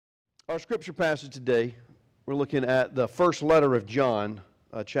Our scripture passage today, we're looking at the first letter of John,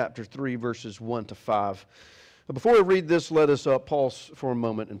 chapter 3, verses 1 to 5. But before we read this, let us pause for a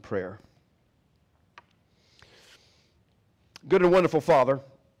moment in prayer. Good and wonderful Father,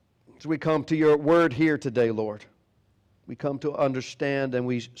 as we come to your word here today, Lord, we come to understand and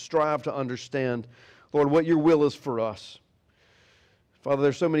we strive to understand, Lord, what your will is for us. Father,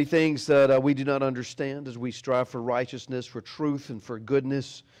 there's so many things that we do not understand as we strive for righteousness, for truth, and for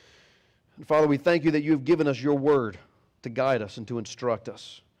goodness. And Father, we thank you that you have given us your word to guide us and to instruct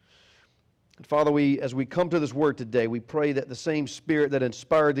us. And Father, as we come to this word today, we pray that the same Spirit that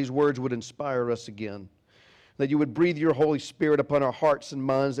inspired these words would inspire us again. That you would breathe your Holy Spirit upon our hearts and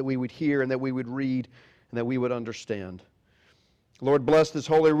minds, that we would hear and that we would read and that we would understand. Lord, bless this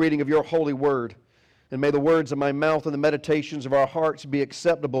holy reading of your holy word. And may the words of my mouth and the meditations of our hearts be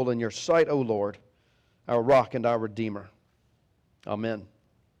acceptable in your sight, O Lord, our rock and our Redeemer. Amen.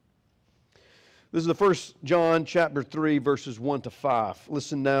 This is the 1 John chapter 3, verses 1 to 5.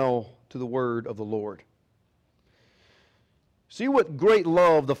 Listen now to the word of the Lord. See what great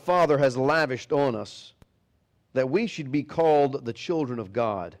love the Father has lavished on us, that we should be called the children of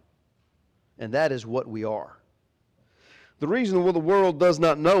God. And that is what we are. The reason why the world does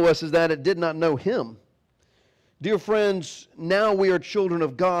not know us is that it did not know Him. Dear friends, now we are children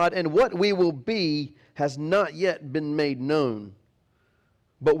of God, and what we will be has not yet been made known.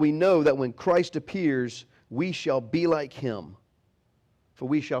 But we know that when Christ appears, we shall be like Him, for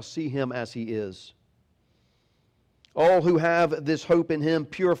we shall see Him as He is. All who have this hope in Him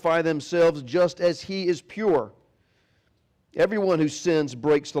purify themselves just as He is pure. Everyone who sins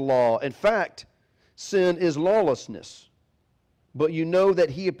breaks the law. In fact, sin is lawlessness. But you know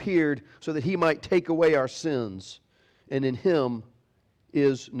that He appeared so that He might take away our sins, and in Him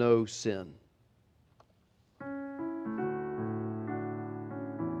is no sin.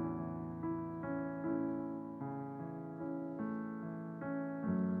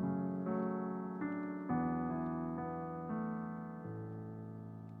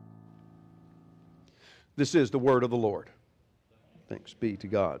 This is the word of the Lord. Thanks be to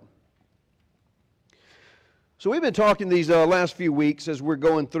God. So we've been talking these last few weeks as we're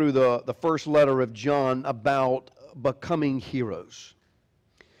going through the first letter of John about becoming heroes.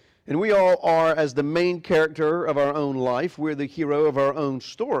 And we all are, as the main character of our own life, we're the hero of our own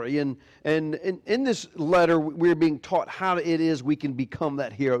story. And in this letter, we're being taught how it is we can become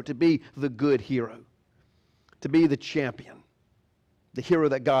that hero, to be the good hero, to be the champion, the hero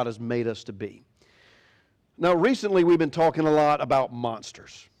that God has made us to be. Now, recently we've been talking a lot about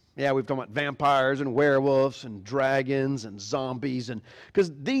monsters. Yeah, we've talked about vampires and werewolves and dragons and zombies, and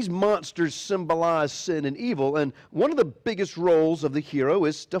because these monsters symbolize sin and evil, and one of the biggest roles of the hero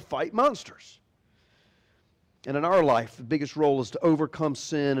is to fight monsters. And in our life, the biggest role is to overcome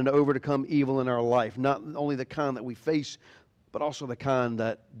sin and overcome evil in our life, not only the kind that we face, but also the kind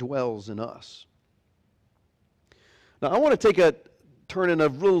that dwells in us. Now, I want to turn in a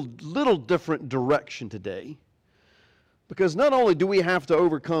little different direction today. Because not only do we have to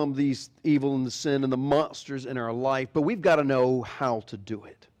overcome these evil and the sin and the monsters in our life, but we've got to know how to do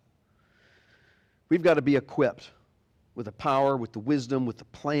it. We've got to be equipped with the power, with the wisdom, with the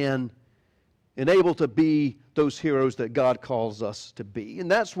plan, and able to be those heroes that God calls us to be.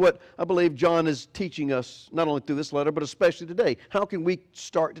 And that's what I believe John is teaching us, not only through this letter, but especially today. How can we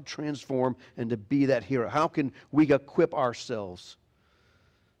start to transform and to be that hero? How can we equip ourselves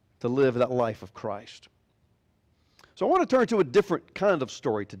to live that life of Christ? So I want to turn to a different kind of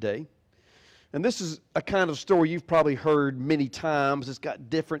story today. And this is a kind of story you've probably heard many times. It's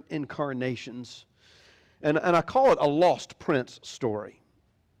got different incarnations. And I call it a lost prince story.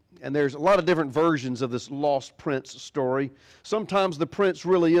 And there's a lot of different versions of this lost prince story. Sometimes the prince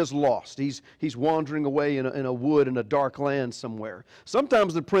really is lost. He's wandering away in a wood in a dark land somewhere.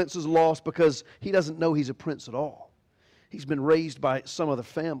 Sometimes the prince is lost because he doesn't know he's a prince at all. He's been raised by some other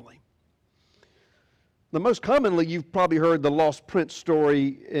family. The most commonly, you've probably heard the lost prince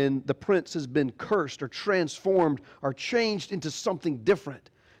story, and the prince has been cursed or transformed or changed into something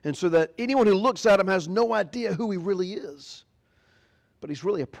different. And so that anyone who looks at him has no idea who he really is. But he's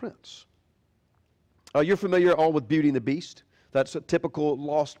really a prince. You're familiar all with Beauty and the Beast. That's a typical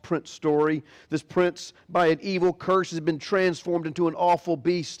lost prince story. This prince, by an evil curse, has been transformed into an awful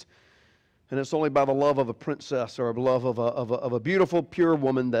beast. And it's only by the love of a princess or the love of a beautiful, pure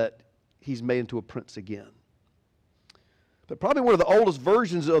woman that he's made into a prince again. But probably one of the oldest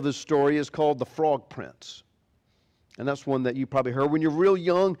versions of this story is called the Frog Prince. And that's one that you probably heard when you're real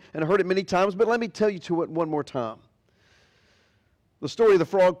young and heard it many times, but let me tell you to it one more time. The story of the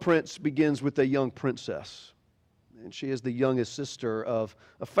Frog Prince begins with a young princess. And she is the youngest sister of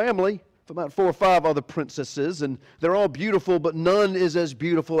a family of about 4 or 5 other princesses, and they're all beautiful, but none is as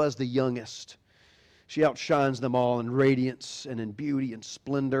beautiful as the youngest. She outshines them all in radiance and in beauty and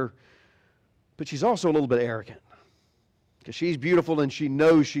splendor, but she's also a little bit arrogant. Because she's beautiful and she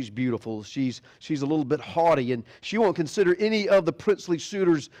knows she's beautiful. She's a little bit haughty, and she won't consider any of the princely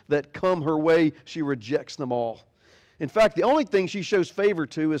suitors that come her way. She rejects them all. In fact, the only thing she shows favor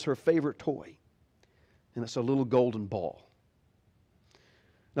to is her favorite toy, and it's a little golden ball.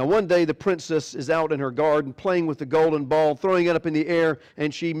 Now one day the princess is out in her garden playing with the golden ball, throwing it up in the air,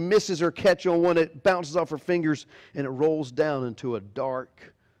 and she misses her catch on one. It bounces off her fingers, and it rolls down into a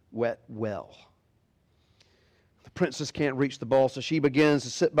dark, wet well. The princess can't reach the ball, so she begins to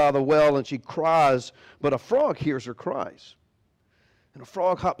sit by the well, and she cries, but a frog hears her cries. And a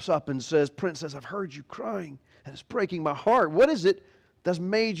frog hops up and says, "Princess, I've heard you crying, and it's breaking my heart. What is it that's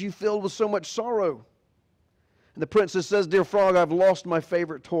made you filled with so much sorrow?" And the princess says, "Dear frog, I've lost my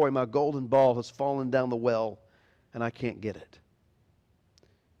favorite toy. My golden ball has fallen down the well, and I can't get it."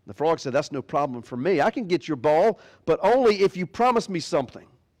 The frog said, "That's no problem for me. I can get your ball, but only if you promise me something."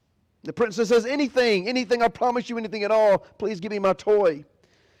 The princess says, anything, I promise you anything at all. Please give me my toy."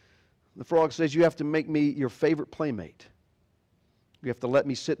 The frog says, "You have to make me your favorite playmate. You have to let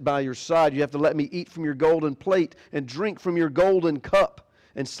me sit by your side. You have to let me eat from your golden plate and drink from your golden cup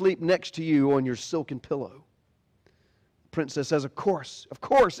and sleep next to you on your silken pillow." The princess says, of course,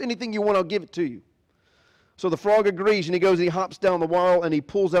 anything you want, I'll give it to you." So the frog agrees, and he goes and he hops down the wall, and he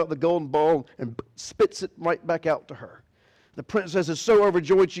pulls out the golden ball and spits it right back out to her. The princess is so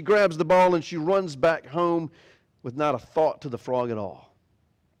overjoyed, she grabs the ball and she runs back home with not a thought to the frog at all.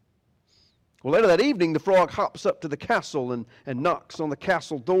 Well, later that evening, the frog hops up to the castle and knocks on the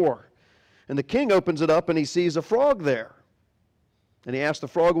castle door. And the king opens it up, and he sees a frog there. And he asks the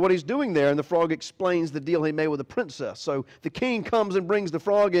frog what he's doing there, and the frog explains the deal he made with the princess. So the king comes and brings the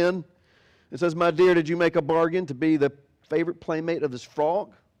frog in and says, "My dear, did you make a bargain to be the favorite playmate of this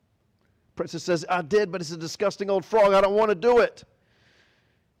frog?" Princess says, "I did, but it's a disgusting old frog. I don't want to do it."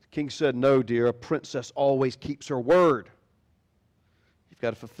 The king said, "No, dear, a princess always keeps her word. You've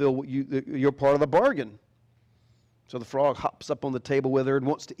got to fulfill your part of the bargain." So the frog hops up on the table with her and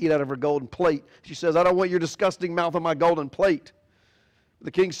wants to eat out of her golden plate. She says, "I don't want your disgusting mouth on my golden plate."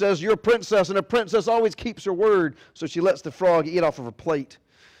 The king says, "You're a princess, and a princess always keeps her word." So she lets the frog eat off of her plate.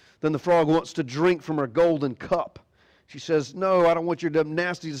 Then the frog wants to drink from her golden cup. She says, "No, I don't want your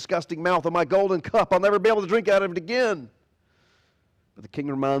nasty, disgusting mouth on my golden cup. I'll never be able to drink out of it again." But the king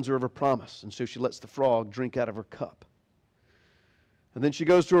reminds her of her promise, and so she lets the frog drink out of her cup. And then she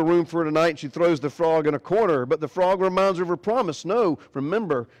goes to her room for the night, and she throws the frog in a corner. But the frog reminds her of her promise. "No,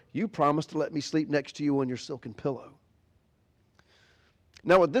 remember, you promised to let me sleep next to you on your silken pillow."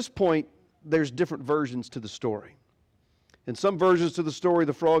 Now at this point, there's different versions to the story. In some versions of the story,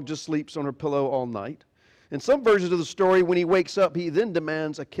 the frog just sleeps on her pillow all night. In some versions of the story, when he wakes up, he then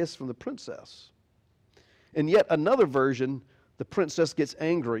demands a kiss from the princess. In yet another version, the princess gets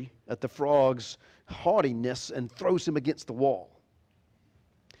angry at the frog's haughtiness and throws him against the wall.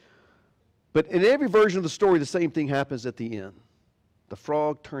 But in every version of the story, the same thing happens at the end. The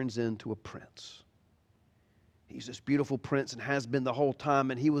frog turns into a prince. He's this beautiful prince and has been the whole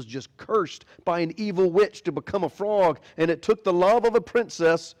time, and he was just cursed by an evil witch to become a frog, and it took the love of a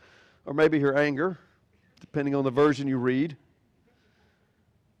princess, or maybe her anger, depending on the version you read,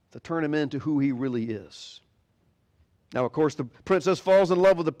 to turn him into who he really is. Now, of course, the princess falls in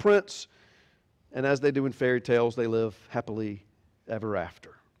love with the prince, and as they do in fairy tales, they live happily ever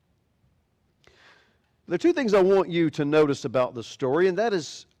after. There are 2 things I want you to notice about this story, and that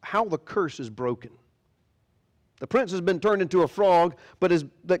is how the curse is broken. The prince has been turned into a frog, but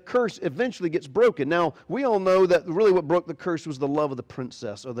that curse eventually gets broken. Now, we all know that really what broke the curse was the love of the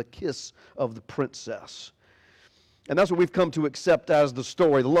princess, or the kiss of the princess. And that's what we've come to accept as the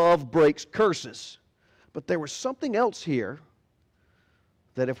story. Love breaks curses. But there was something else here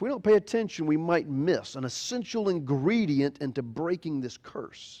that if we don't pay attention, we might miss, an essential ingredient into breaking this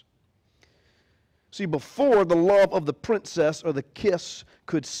curse. See, before the love of the princess or the kiss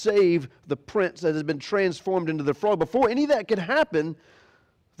could save the prince that has been transformed into the frog, before any of that could happen,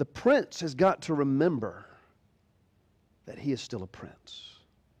 the prince has got to remember that he is still a prince.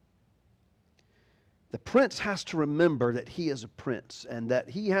 The prince has to remember that he is a prince, and that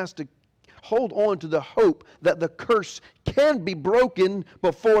he has to hold on to the hope that the curse can be broken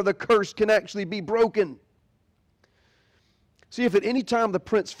before the curse can actually be broken. See, if at any time the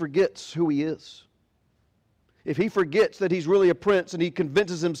prince forgets who he is, if he forgets that he's really a prince and he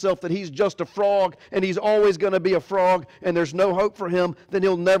convinces himself that he's just a frog and he's always going to be a frog and there's no hope for him, then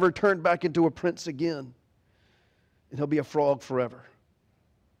he'll never turn back into a prince again. And he'll be a frog forever,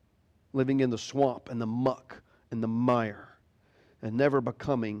 living in the swamp and the muck and the mire, and never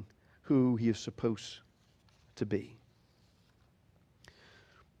becoming who he is supposed to be.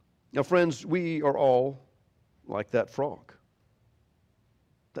 Now, friends, we are all like that frog.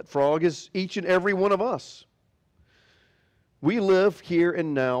 That frog is each and every one of us. We live here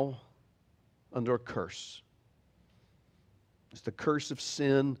and now under a curse. It's the curse of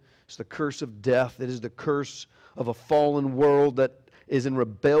sin. It's the curse of death. It is the curse of a fallen world that is in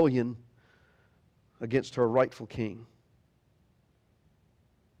rebellion against her rightful king.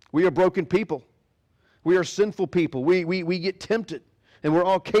 We are broken people. We are sinful people. We get tempted, and we're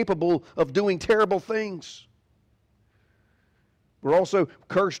all capable of doing terrible things. We're also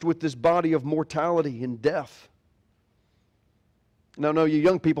cursed with this body of mortality and death. Now, no, you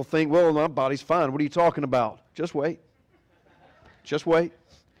young people think, well, my body's fine. What are you talking about? Just wait. Just wait.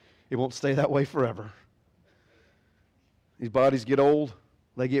 It won't stay that way forever. These bodies get old,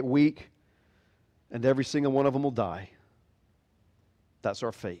 they get weak, and every single one of them will die. That's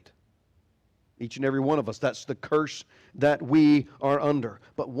our fate. Each and every one of us, that's the curse that we are under.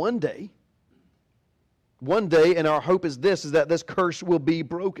 But one day, and our hope is that this curse will be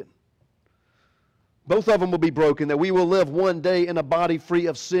broken. Both of them will be broken, that we will live one day in a body free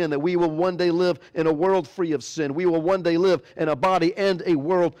of sin, that we will one day live in a world free of sin. We will one day live in a body and a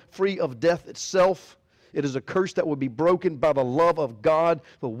world free of death itself. It is a curse that will be broken by the love of God,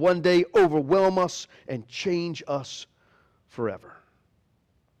 will one day overwhelm us and change us forever.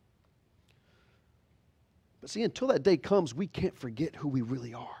 But see, until that day comes, we can't forget who we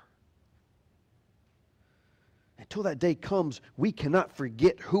really are. Until that day comes, we cannot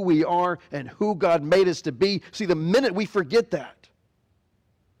forget who we are and who God made us to be. See, the minute we forget that,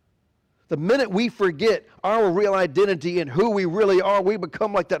 the minute we forget our real identity and who we really are, we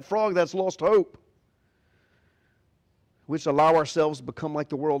become like that frog that's lost hope. We just allow ourselves to become like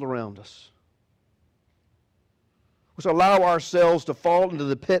the world around us. We just allow ourselves to fall into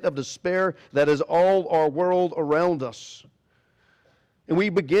the pit of despair that is all our world around us. And we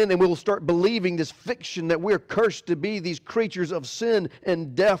begin and we'll start believing this fiction that we're cursed to be these creatures of sin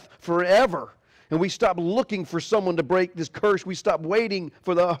and death forever. And we stop looking for someone to break this curse. We stop waiting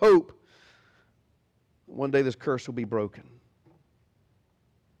for the hope. One day this curse will be broken.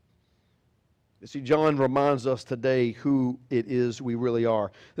 You see, John reminds us today who it is we really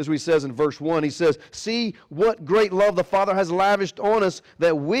are. This is what he says in verse 1. He says, "See what great love the Father has lavished on us,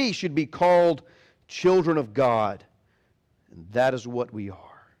 that we should be called children of God." And that is what we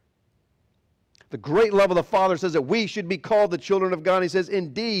are. The great love of the Father says that we should be called the children of God. And he says,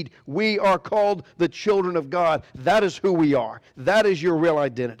 indeed, we are called the children of God. That is who we are. That is your real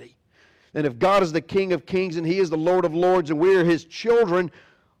identity. And if God is the King of kings and He is the Lord of lords and we are His children,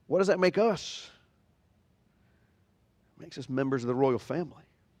 what does that make us? It makes us members of the royal family.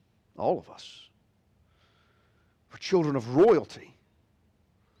 All of us. We're children of royalty.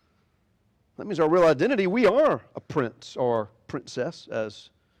 That means our real identity, we are a prince or princess, as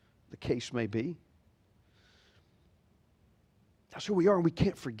the case may be. That's who we are, and we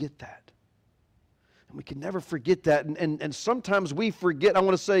can't forget that. And we can never forget that. And sometimes we forget, I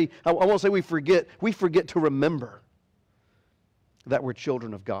won't say we forget to remember that we're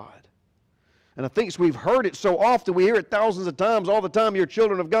children of God. And I think we've heard it so often, we hear it thousands of times, all the time, you're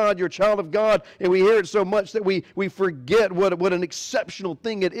children of God, you're a child of God, and we hear it so much that we forget what an exceptional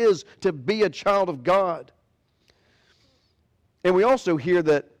thing it is to be a child of God. And we also hear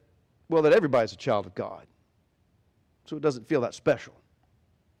that everybody's a child of God. So it doesn't feel that special.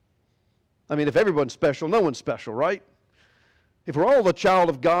 I mean, if everyone's special, no one's special, right? If we're all a child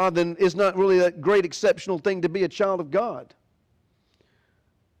of God, then it's not really a great exceptional thing to be a child of God.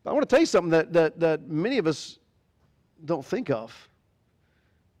 But I want to tell you something that many of us don't think of.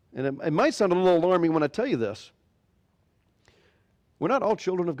 And it might sound a little alarming when I tell you this. We're not all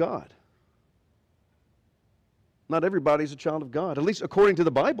children of God. Not everybody's a child of God. At least according to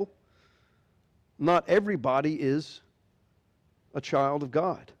the Bible. Not everybody is a child of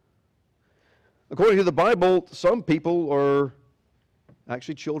God. According to the Bible, some people are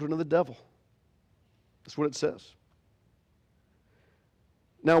actually children of the devil. That's what it says.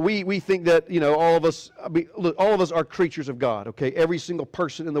 Now, we think that, all of us are creatures of God, okay? Every single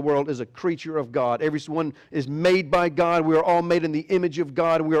person in the world is a creature of God. Everyone is made by God. We are all made in the image of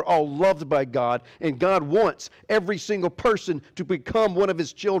God, and we are all loved by God. And God wants every single person to become one of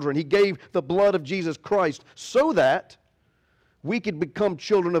His children. He gave the blood of Jesus Christ so that we could become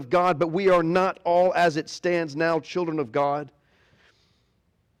children of God, but we are not all, as it stands now, children of God.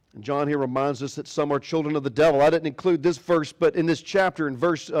 And John here reminds us that some are children of the devil. I didn't include this verse, but in this chapter, in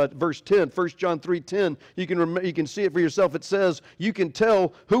verse 10, 1 John 3:10, you can see it for yourself. It says, you can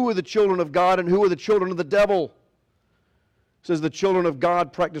tell who are the children of God and who are the children of the devil. It says the children of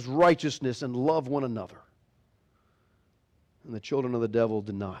God practice righteousness and love one another, and the children of the devil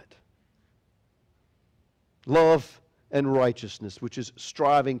do not. Love and righteousness, which is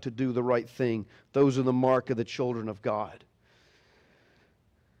striving to do the right thing, those are the mark of the children of God.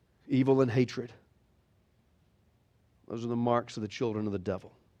 Evil and hatred, those are the marks of the children of the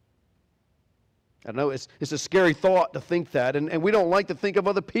devil. I know it's a scary thought to think that, and we don't like to think of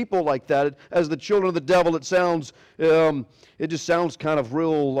other people like that as the children of the devil. It sounds, it just sounds kind of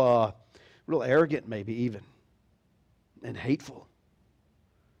real arrogant, maybe even, and hateful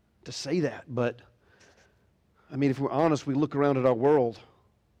to say that. But I mean, if we're honest, we look around at our world.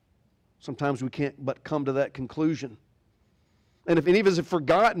 Sometimes we can't but come to that conclusion. And if any of us have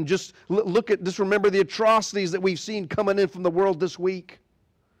forgotten, just remember the atrocities that we've seen coming in from the world this week.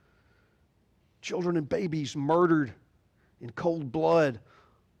 Children and babies murdered in cold blood,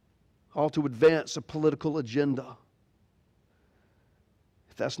 all to advance a political agenda.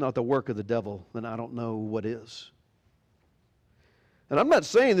 If that's not the work of the devil, then I don't know what is. And I'm not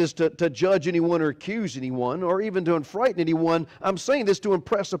saying this to judge anyone or accuse anyone or even to frighten anyone. I'm saying this to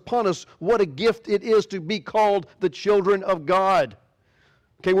impress upon us what a gift it is to be called the children of God.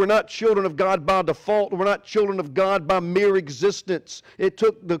 Okay, we're not children of God by default. We're not children of God by mere existence. It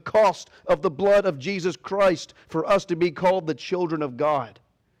took the cost of the blood of Jesus Christ for us to be called the children of God.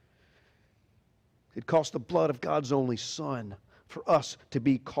 It cost the blood of God's only Son for us to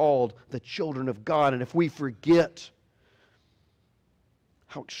be called the children of God. And if we forget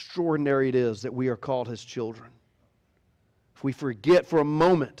how extraordinary it is that we are called His children, if we forget for a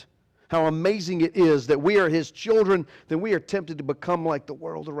moment how amazing it is that we are His children, then we are tempted to become like the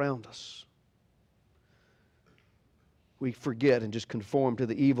world around us. We forget and just conform to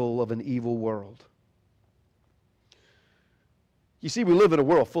the evil of an evil world. You see, we live in a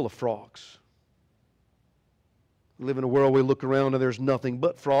world full of frogs. We live in a world where we look around and there's nothing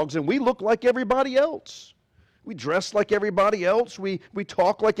but frogs, and we look like everybody else. We dress like everybody else. We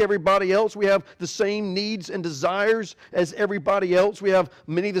talk like everybody else. We have the same needs and desires as everybody else. We have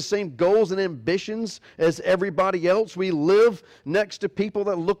many of the same goals and ambitions as everybody else. We live next to people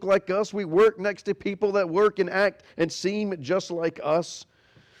that look like us. We work next to people that work and act and seem just like us.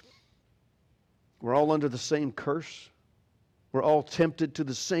 We're all under the same curse. We're all tempted to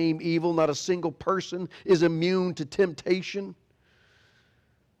the same evil. Not a single person is immune to temptation.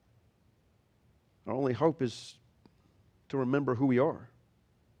 Our only hope is to remember who we are.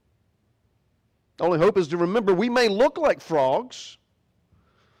 Our only hope is to remember we may look like frogs,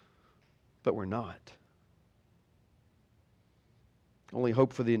 but we're not. Only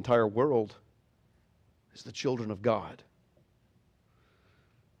hope for the entire world is the children of God,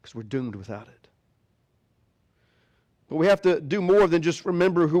 because we're doomed without it. But we have to do more than just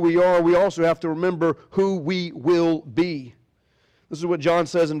remember who we are. We also have to remember who we will be. This is what John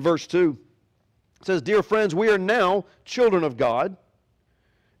says in verse 2. It says, "Dear friends, we are now children of God,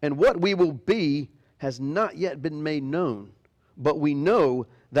 and what we will be has not yet been made known. But we know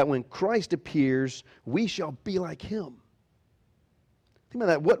that when Christ appears, we shall be like Him." Think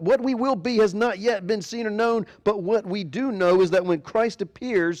about that. What we will be has not yet been seen or known, but what we do know is that when Christ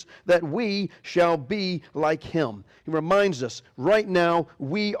appears, that we shall be like Him. He reminds us, right now,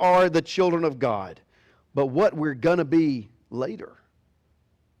 we are the children of God. But what we're going to be later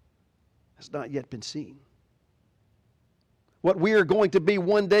has not yet been seen. What we are going to be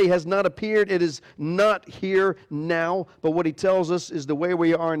one day has not appeared. It is not here now. But what He tells us is the way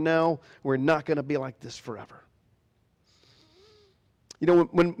we are now, we're not going to be like this forever. You know,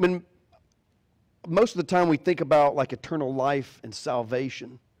 when most of the time we think about like eternal life and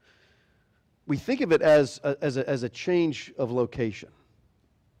salvation, we think of it as a change of location,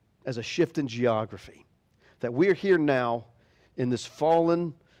 as a shift in geography. That we're here now in this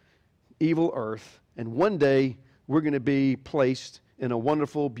fallen, evil earth, and one day we're going to be placed in a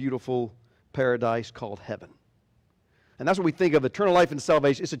wonderful, beautiful paradise called heaven. And that's what we think of eternal life and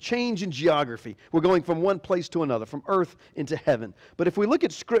salvation. It's a change in geography. We're going from one place to another, from earth into heaven. But if we look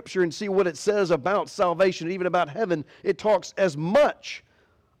at Scripture and see what it says about salvation, even about heaven, it talks as much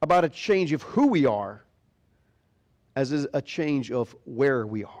about a change of who we are as is a change of where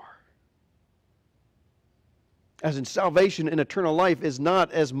we are. As in, salvation and eternal life is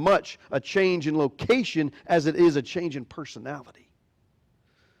not as much a change in location as it is a change in personality.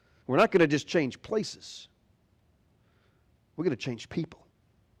 We're not going to just change places. We're going to change people.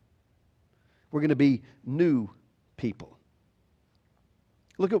 We're going to be new people.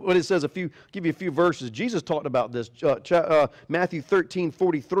 Look at what it says, give you a few verses. Jesus talked about this. Matthew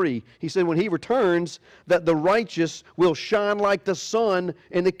 13:43. He said, when he returns, that the righteous will shine like the sun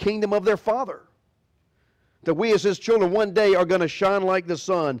in the kingdom of their Father. That we as his children one day are going to shine like the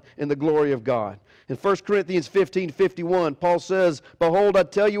sun in the glory of God. In 1 Corinthians 15:51, Paul says, behold, I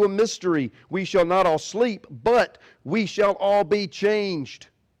tell you a mystery. We shall not all sleep, but we shall all be changed.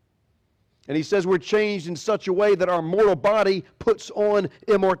 And he says we're changed in such a way that our mortal body puts on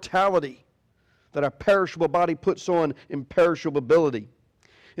immortality, that our perishable body puts on imperishability.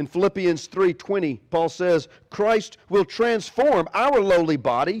 In Philippians 3:20, Paul says, Christ will transform our lowly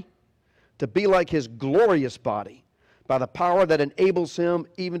body to be like his glorious body by the power that enables him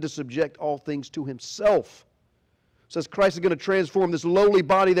even to subject all things to himself. It says Christ is going to transform this lowly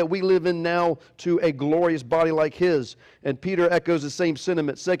body that we live in now to a glorious body like his. And Peter echoes the same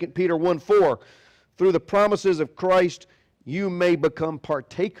sentiment. 2 Peter 1:4, through the promises of Christ, you may become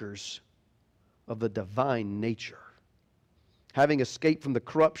partakers of the divine nature, having escaped from the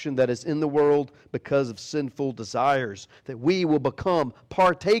corruption that is in the world because of sinful desires, that we will become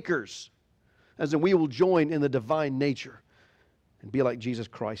partakers, as in we will join in the divine nature and be like Jesus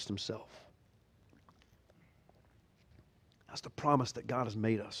Christ himself. That's the promise that God has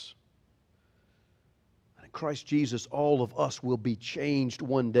made us. And in Christ Jesus, all of us will be changed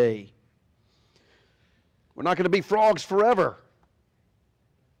one day. We're not going to be frogs forever.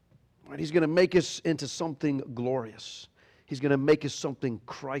 Right? He's going to make us into something glorious. He's going to make us something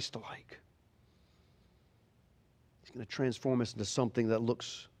Christ-like. He's going to transform us into something that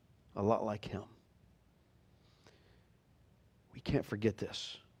looks a lot like him. We can't forget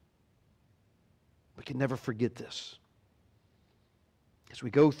this. We can never forget this. As we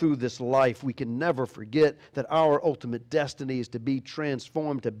go through this life, we can never forget that our ultimate destiny is to be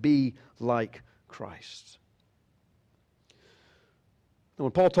transformed, to be like Christ. And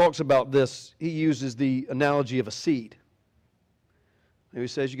when Paul talks about this, he uses the analogy of a seed. He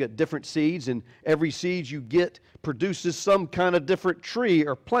says you get different seeds, and every seed you get produces some kind of different tree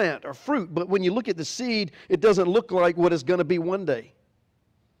or plant or fruit. But when you look at the seed, it doesn't look like what it's going to be one day.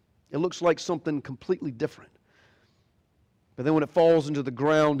 It looks like something completely different. But then when it falls into the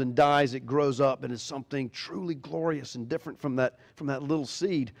ground and dies, it grows up and is something truly glorious and different from that little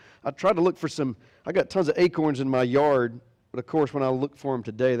seed. I tried to look for I got tons of acorns in my yard, but of course when I looked for them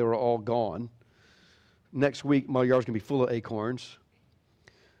today, they were all gone. Next week, my yard's going to be full of acorns.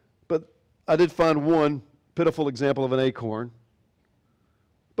 But I did find one pitiful example of an acorn.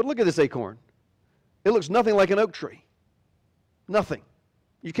 But look at this acorn. It looks nothing like an oak tree. Nothing.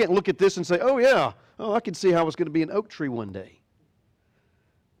 You can't look at this and say, oh yeah, I can see how it's going to be an oak tree one day.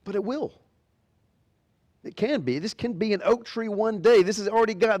 But it will. It can be. This can be an oak tree one day. This has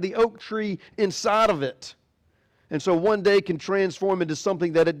already got the oak tree inside of it. And so one day can transform into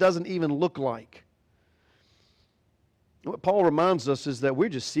something that it doesn't even look like. What Paul reminds us is that we're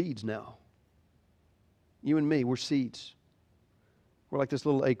just seeds now. You and me, we're seeds. We're like this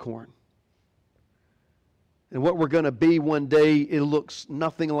little acorn. And what we're going to be one day, it looks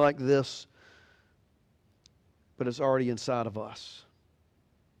nothing like this, but it's already inside of us.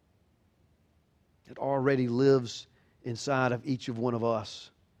 It already lives inside of each of one of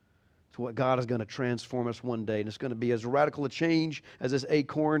us. It's what God is going to transform us one day. And it's going to be as radical a change as this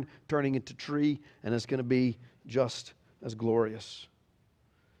acorn turning into tree, and it's going to be just as glorious.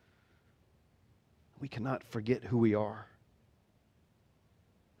 We cannot forget who we are.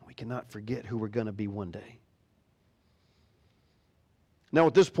 We cannot forget who we're going to be one day. Now,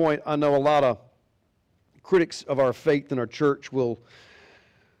 at this point, I know a lot of critics of our faith in our church will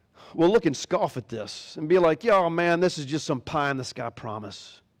look and scoff at this and be like, yeah, man, this is just some pie-in-the-sky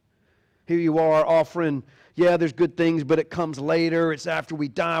promise. Here you are offering, yeah, there's good things, but it comes later. It's after we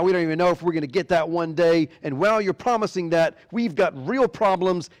die. We don't even know if we're going to get that one day. And while you're promising that, we've got real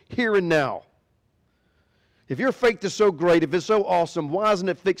problems here and now. If your faith is so great, if it's so awesome, why isn't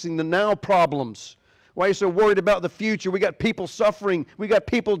it fixing the now problems? Why are you so worried about the future? We got people suffering. We got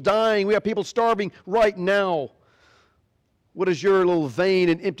people dying. We got people starving right now. What is your little vain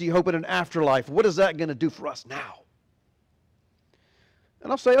and empty hope in an afterlife? What is that going to do for us now? And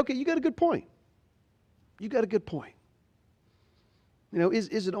I'll say, okay, you got a good point. You got a good point. You know,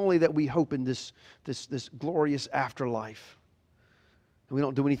 is it only that we hope in this glorious afterlife and we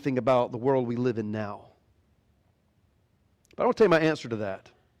don't do anything about the world we live in now? But I want to tell you my answer to that.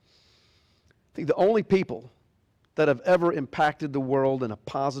 I think the only people that have ever impacted the world in a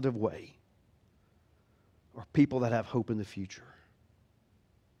positive way are people that have hope in the future.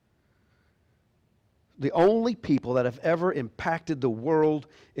 The only people that have ever impacted the world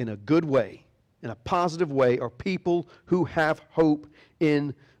in a good way in a positive way are people who have hope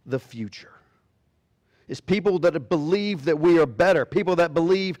in the future. It's people that believe that we are better, people that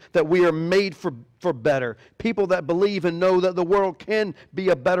believe that we are made for better, people that believe and know that the world can be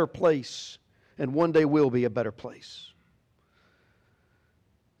a better place and one day will be a better place.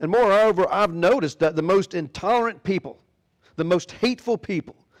 And moreover, I've noticed that the most intolerant people, the most hateful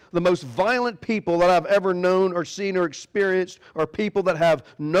people, the most violent people that I've ever known or seen or experienced are people that have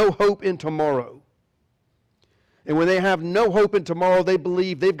no hope in tomorrow. And when they have no hope in tomorrow, they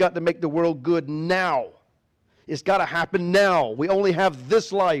believe they've got to make the world good now. It's got to happen now. We only have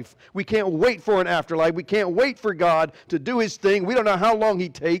this life. We can't wait for an afterlife. We can't wait for God to do His thing. We don't know how long He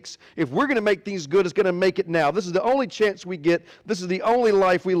takes. If we're going to make things good, it's going to make it now. This is the only chance we get. This is the only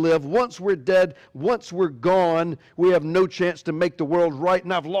life we live. Once we're dead, once we're gone, we have no chance to make the world right,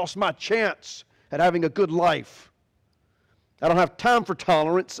 and I've lost my chance at having a good life. I don't have time for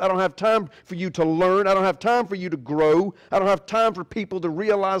tolerance. I don't have time for you to learn. I don't have time for you to grow. I don't have time for people to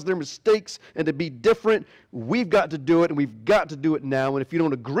realize their mistakes and to be different. We've got to do it, and we've got to do it now. And if you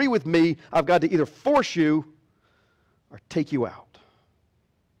don't agree with me, I've got to either force you or take you out.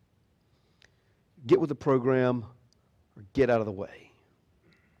 Get with the program or get out of the way.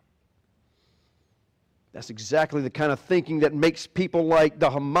 That's exactly the kind of thinking that makes people like the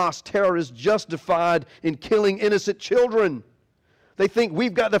Hamas terrorists justified in killing innocent children. They think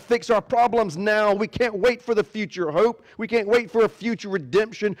we've got to fix our problems now. We can't wait for the future hope. We can't wait for a future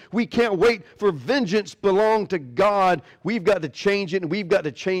redemption. We can't wait for vengeance belong to God. We've got to change it, and we've got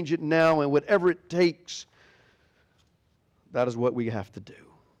to change it now, and whatever it takes, that is what we have to do.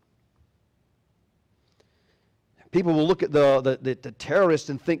 People will look at the terrorists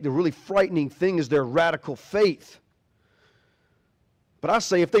and think the really frightening thing is their radical faith. But I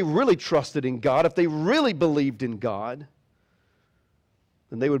say if they really trusted in God, if they really believed in God,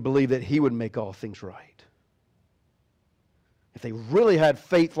 then they would believe that He would make all things right. If they really had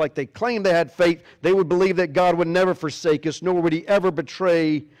faith like they claimed they had faith, they would believe that God would never forsake us, nor would He ever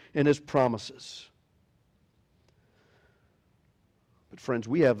betray in His promises. But friends,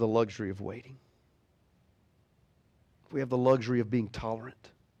 we have the luxury of waiting. We have the luxury of being tolerant.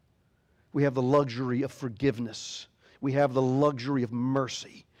 We have the luxury of forgiveness. We have the luxury of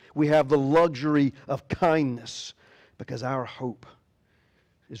mercy. We have the luxury of kindness because our hope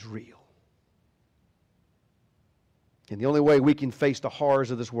is real. And the only way we can face the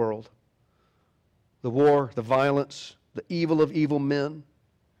horrors of this world, the war, the violence, the evil of evil men,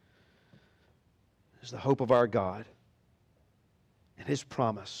 is the hope of our God and His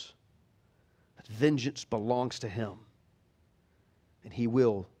promise that vengeance belongs to Him and He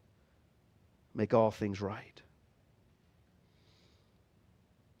will make all things right.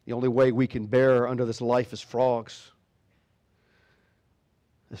 The only way we can bear under this life as frogs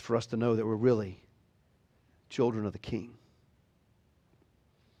is for us to know that we're really children of the King.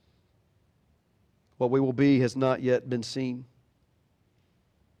 What we will be has not yet been seen,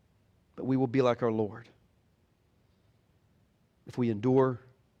 but we will be like our Lord. If we endure,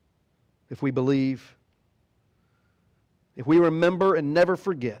 if we believe, if we remember and never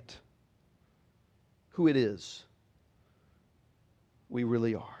forget who it is we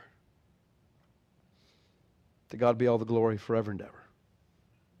really are. To God be all the glory forever and ever.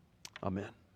 Amen.